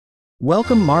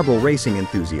Welcome marble racing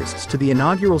enthusiasts to the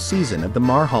inaugural season of the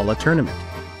Marhalla Tournament.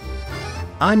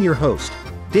 I'm your host,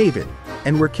 David,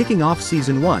 and we're kicking off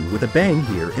Season 1 with a bang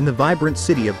here in the vibrant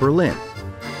city of Berlin.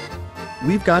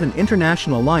 We've got an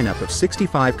international lineup of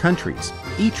 65 countries,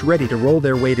 each ready to roll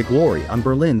their way to glory on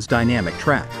Berlin's dynamic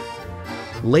track.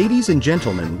 Ladies and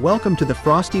gentlemen, welcome to the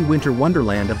frosty winter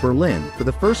wonderland of Berlin for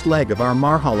the first leg of our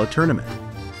Marhalla Tournament.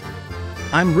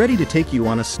 I'm ready to take you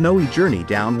on a snowy journey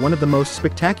down one of the most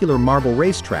spectacular marble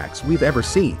racetracks we've ever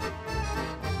seen.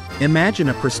 Imagine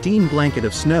a pristine blanket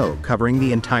of snow covering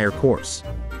the entire course.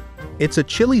 It's a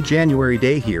chilly January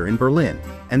day here in Berlin,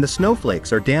 and the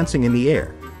snowflakes are dancing in the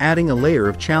air, adding a layer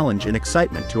of challenge and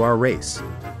excitement to our race.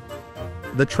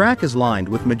 The track is lined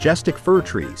with majestic fir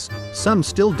trees, some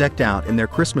still decked out in their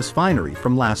Christmas finery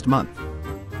from last month.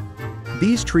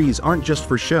 These trees aren't just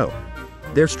for show.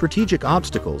 They're strategic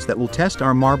obstacles that will test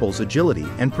our marbles' agility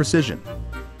and precision.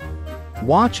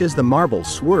 Watch as the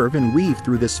marbles swerve and weave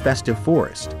through this festive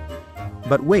forest.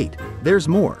 But wait, there's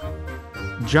more.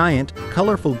 Giant,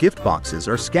 colorful gift boxes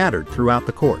are scattered throughout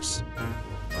the course.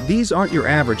 These aren't your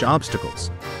average obstacles.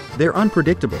 They're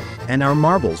unpredictable, and our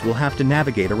marbles will have to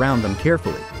navigate around them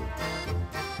carefully.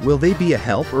 Will they be a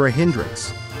help or a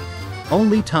hindrance?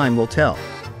 Only time will tell.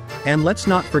 And let's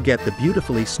not forget the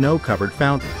beautifully snow-covered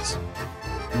fountains.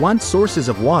 Once sources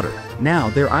of water, now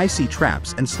they're icy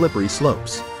traps and slippery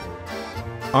slopes.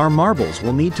 Our marbles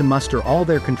will need to muster all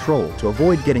their control to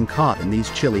avoid getting caught in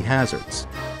these chilly hazards.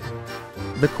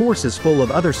 The course is full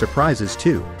of other surprises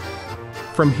too.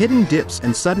 From hidden dips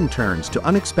and sudden turns to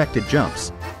unexpected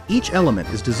jumps, each element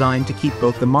is designed to keep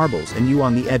both the marbles and you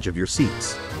on the edge of your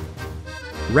seats.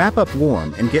 Wrap up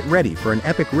warm and get ready for an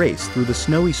epic race through the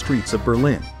snowy streets of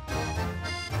Berlin.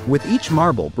 With each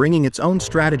marble bringing its own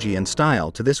strategy and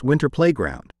style to this winter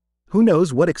playground, who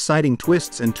knows what exciting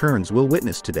twists and turns we'll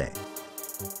witness today.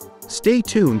 Stay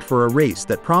tuned for a race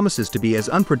that promises to be as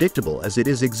unpredictable as it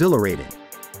is exhilarating.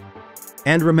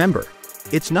 And remember,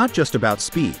 it's not just about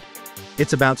speed.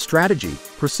 It's about strategy,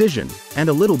 precision, and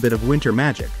a little bit of winter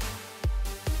magic.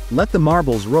 Let the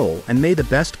marbles roll and may the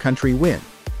best country win.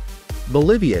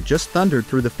 Bolivia just thundered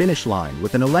through the finish line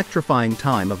with an electrifying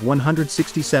time of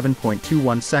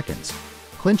 167.21 seconds,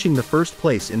 clinching the first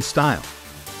place in style.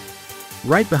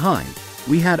 Right behind,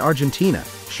 we had Argentina,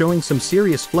 showing some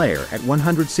serious flair at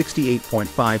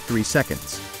 168.53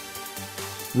 seconds.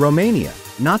 Romania,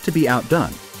 not to be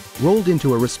outdone, rolled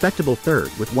into a respectable third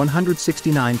with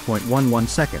 169.11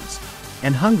 seconds,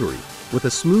 and Hungary, with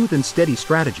a smooth and steady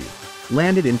strategy,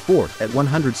 landed in fourth at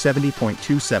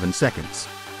 170.27 seconds.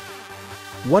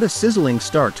 What a sizzling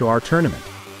start to our tournament.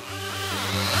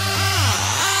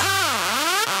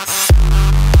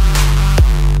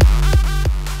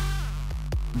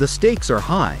 The stakes are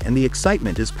high and the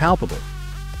excitement is palpable.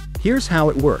 Here's how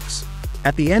it works.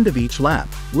 At the end of each lap,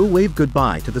 we'll wave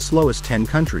goodbye to the slowest 10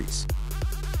 countries.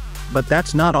 But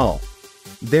that's not all.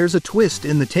 There's a twist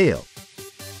in the tale.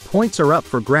 Points are up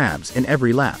for grabs in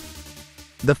every lap.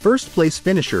 The first place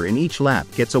finisher in each lap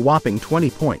gets a whopping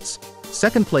 20 points.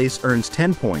 Second place earns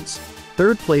 10 points,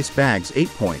 third place bags 8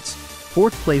 points,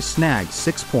 fourth place snags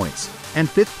 6 points, and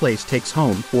fifth place takes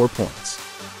home 4 points.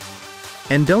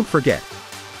 And don't forget,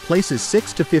 places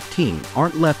 6 to 15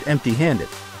 aren't left empty-handed,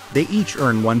 they each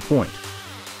earn 1 point.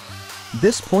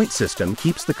 This point system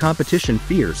keeps the competition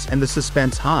fierce and the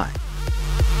suspense high.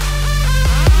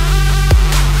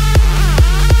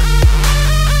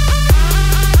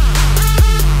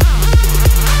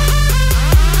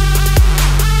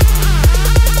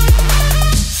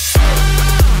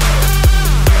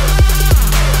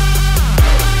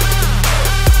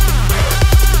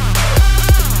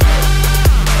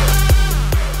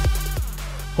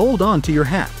 Hold on to your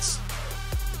hats.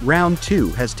 Round 2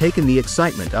 has taken the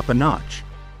excitement up a notch.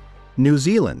 New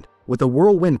Zealand, with a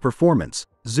whirlwind performance,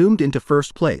 zoomed into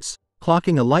first place,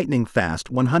 clocking a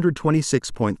lightning-fast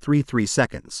 126.33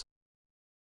 seconds.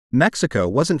 Mexico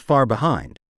wasn't far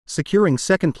behind, securing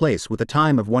second place with a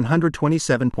time of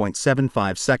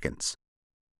 127.75 seconds.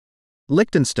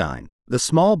 Liechtenstein, the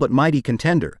small but mighty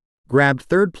contender, grabbed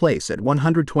third place at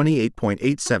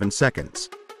 128.87 seconds.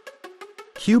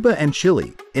 Cuba and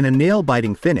Chile, in a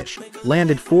nail-biting finish,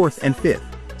 landed fourth and fifth,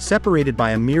 separated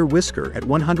by a mere whisker at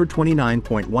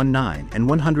 129.19 and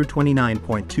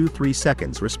 129.23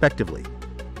 seconds respectively.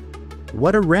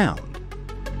 What a round!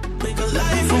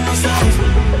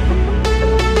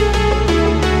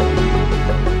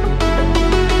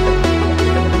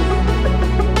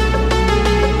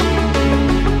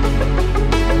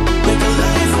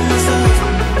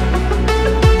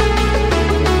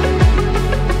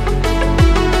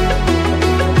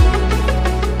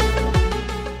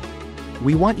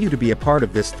 want you to be a part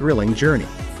of this thrilling journey.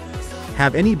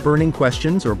 Have any burning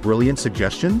questions or brilliant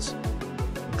suggestions?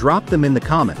 Drop them in the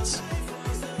comments.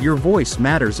 Your voice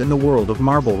matters in the world of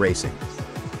marble racing.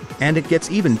 And it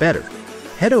gets even better.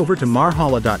 Head over to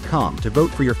marhalla.com to vote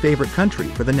for your favorite country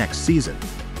for the next season.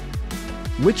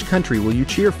 Which country will you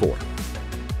cheer for?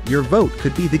 Your vote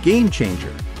could be the game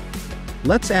changer.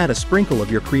 Let's add a sprinkle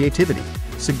of your creativity.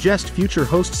 Suggest future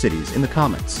host cities in the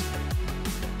comments.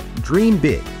 Dream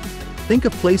big. Think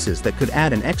of places that could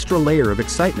add an extra layer of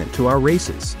excitement to our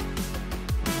races.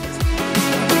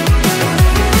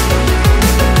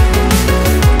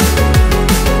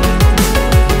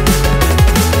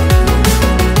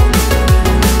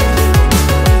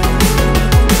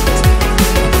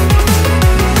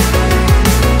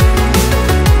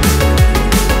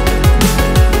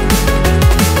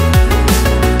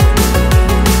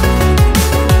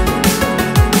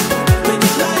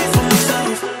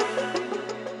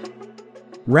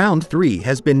 Round 3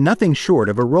 has been nothing short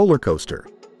of a roller coaster.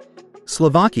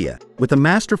 Slovakia, with a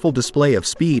masterful display of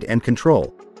speed and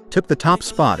control, took the top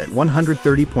spot at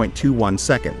 130.21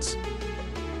 seconds.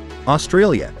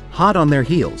 Australia, hot on their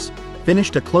heels,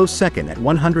 finished a close second at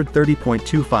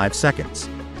 130.25 seconds.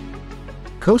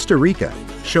 Costa Rica,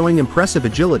 showing impressive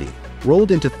agility,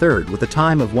 rolled into third with a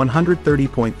time of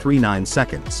 130.39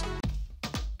 seconds.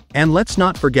 And let's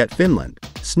not forget Finland,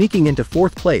 sneaking into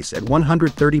fourth place at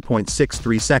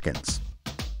 130.63 seconds.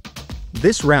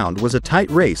 This round was a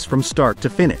tight race from start to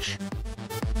finish.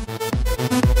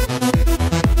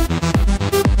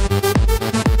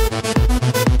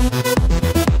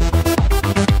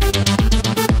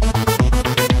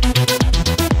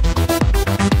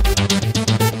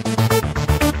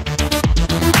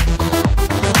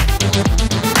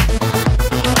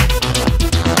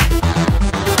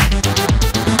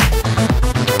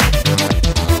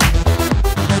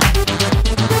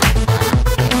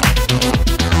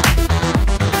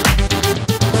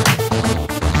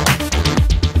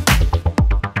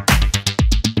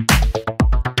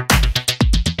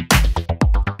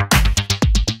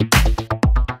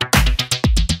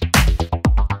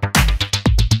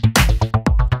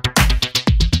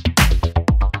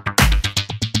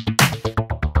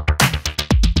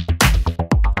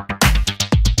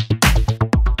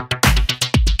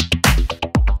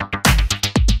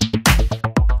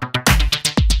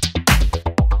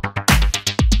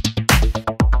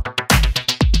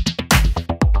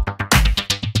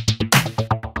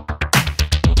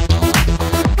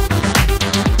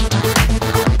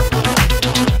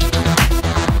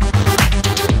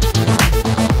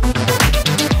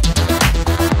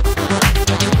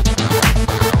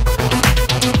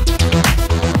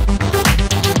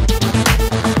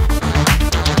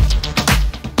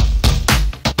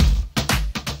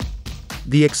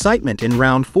 The excitement in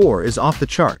round 4 is off the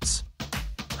charts.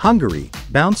 Hungary,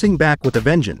 bouncing back with a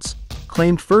vengeance,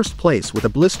 claimed first place with a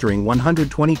blistering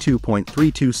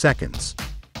 122.32 seconds.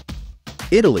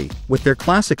 Italy, with their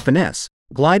classic finesse,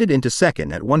 glided into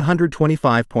second at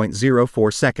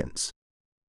 125.04 seconds.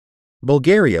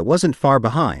 Bulgaria wasn't far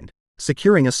behind,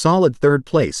 securing a solid third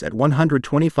place at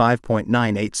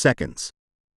 125.98 seconds.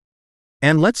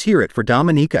 And let's hear it for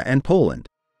Dominica and Poland,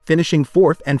 finishing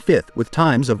 4th and 5th with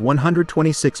times of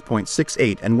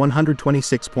 126.68 and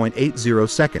 126.80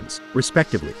 seconds,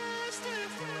 respectively.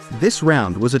 This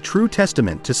round was a true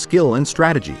testament to skill and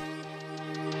strategy.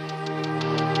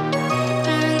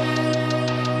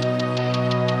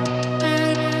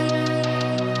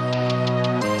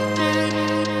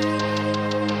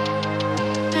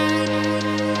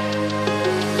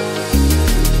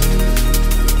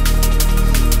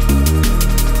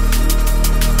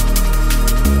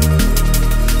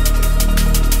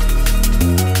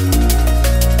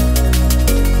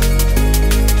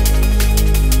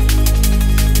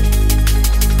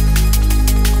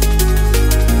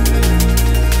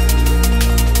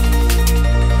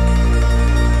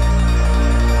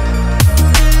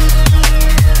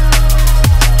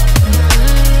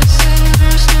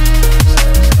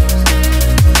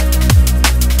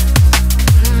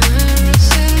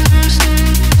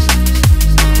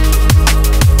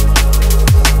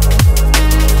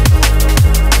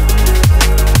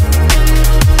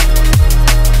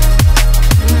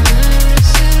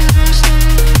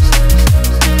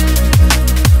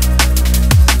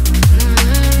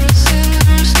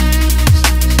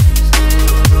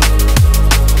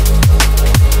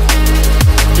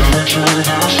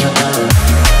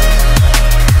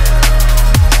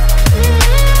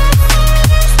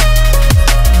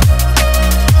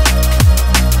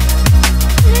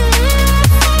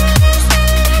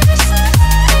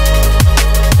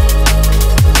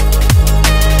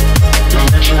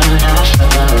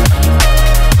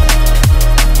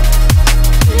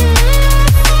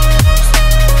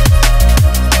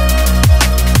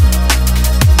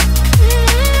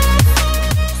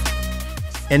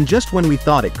 And just when we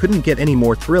thought it couldn't get any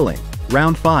more thrilling,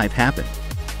 round 5 happened.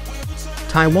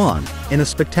 Taiwan, in a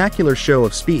spectacular show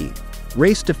of speed,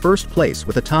 raced to first place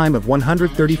with a time of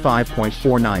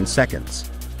 135.49 seconds.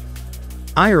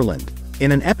 Ireland,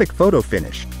 in an epic photo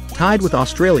finish, tied with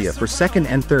Australia for second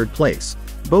and third place,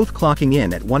 both clocking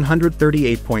in at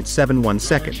 138.71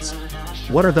 seconds.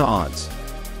 What are the odds?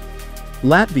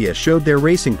 Latvia showed their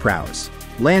racing prowess,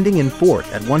 landing in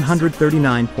fourth at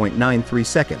 139.93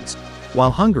 seconds,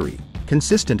 while Hungary,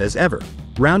 consistent as ever,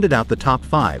 rounded out the top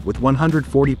 5 with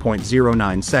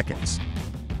 140.09 seconds.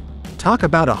 Talk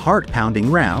about a heart-pounding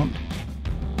round!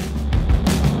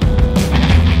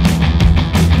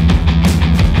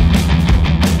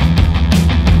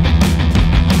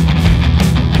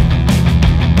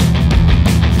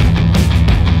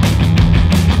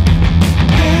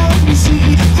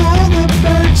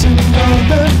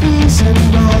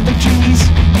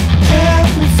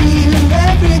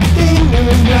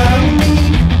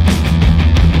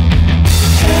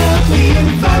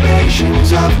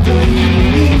 Of the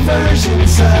universe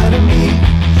inside of me,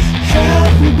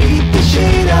 help me beat the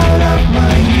shit out of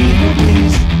my ego,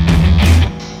 please.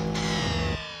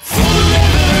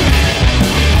 Forever together.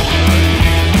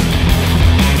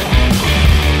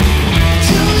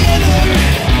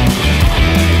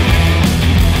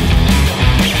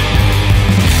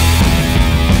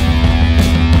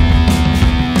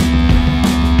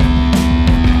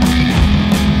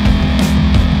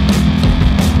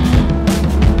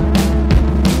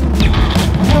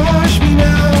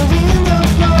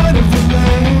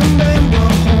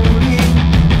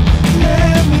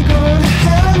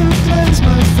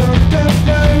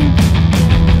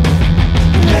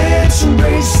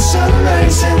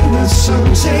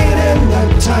 Sunset and the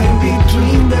time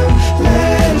between them.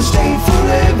 Let us stay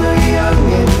forever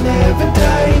young and never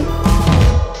die.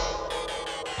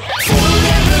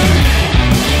 Forever together.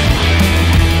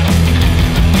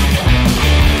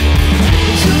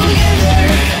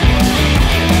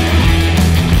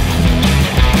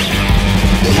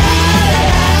 La la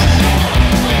la.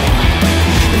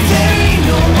 There ain't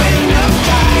no end of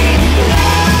time. La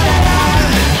la la.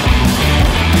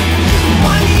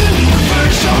 One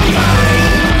universe on mine.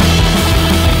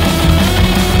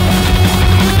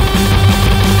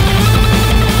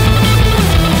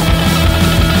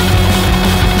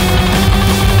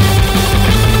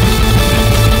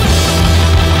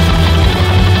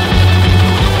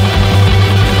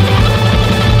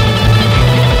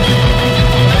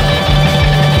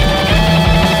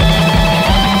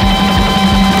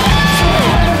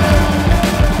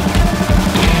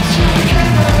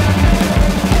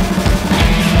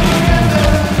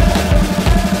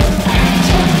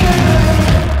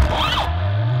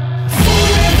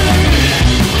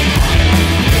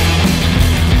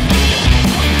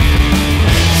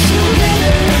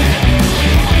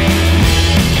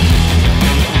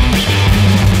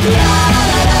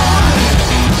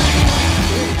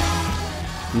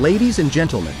 Ladies and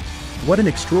gentlemen, what an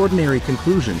extraordinary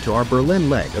conclusion to our Berlin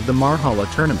leg of the Marhalla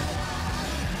Tournament.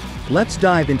 Let's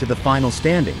dive into the final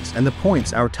standings and the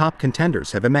points our top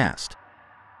contenders have amassed.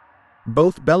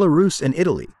 Both Belarus and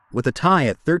Italy, with a tie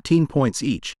at 13 points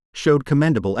each, showed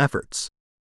commendable efforts.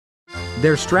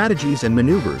 Their strategies and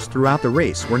maneuvers throughout the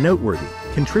race were noteworthy,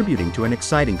 contributing to an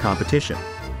exciting competition.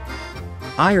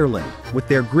 Ireland, with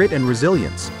their grit and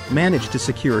resilience, managed to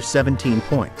secure 17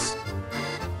 points.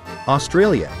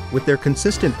 Australia, with their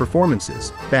consistent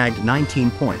performances, bagged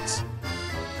 19 points.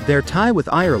 Their tie with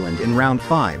Ireland in round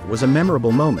 5 was a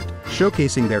memorable moment,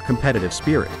 showcasing their competitive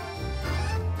spirit.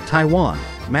 Taiwan,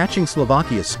 matching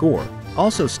Slovakia's score,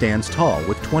 also stands tall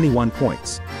with 21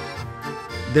 points.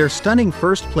 Their stunning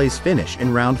first-place finish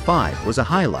in round 5 was a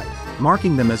highlight,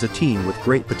 marking them as a team with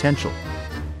great potential.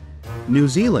 New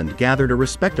Zealand gathered a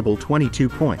respectable 22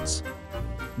 points.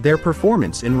 Their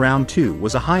performance in round 2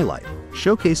 was a highlight,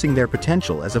 showcasing their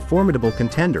potential as a formidable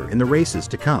contender in the races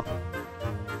to come.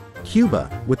 Cuba,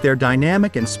 with their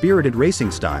dynamic and spirited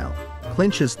racing style,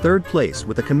 clinches third place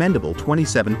with a commendable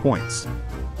 27 points.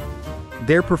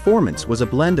 Their performance was a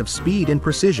blend of speed and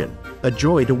precision, a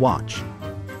joy to watch.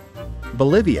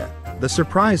 Bolivia, the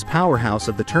surprise powerhouse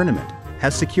of the tournament,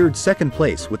 has secured second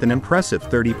place with an impressive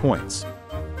 30 points.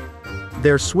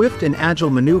 Their swift and agile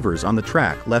maneuvers on the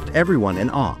track left everyone in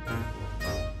awe.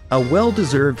 A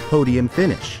well-deserved podium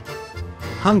finish.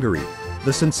 Hungary,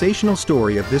 the sensational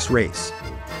story of this race.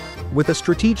 With a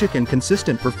strategic and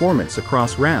consistent performance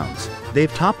across rounds,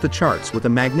 they've topped the charts with a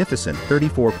magnificent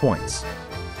 34 points.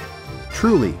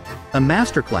 Truly, a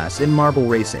masterclass in marble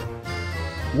racing.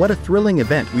 What a thrilling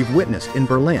event we've witnessed in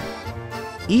Berlin.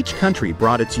 Each country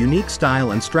brought its unique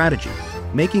style and strategy,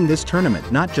 making this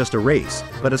tournament not just a race,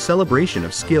 but a celebration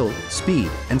of skill, speed,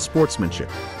 and sportsmanship.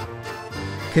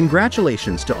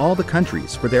 Congratulations to all the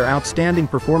countries for their outstanding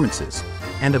performances,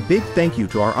 and a big thank you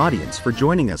to our audience for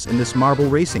joining us in this marble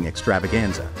racing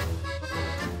extravaganza.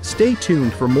 Stay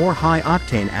tuned for more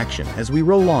high-octane action as we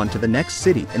roll on to the next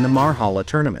city in the Marhalla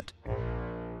Tournament.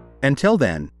 Until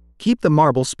then, keep the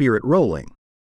marble spirit rolling.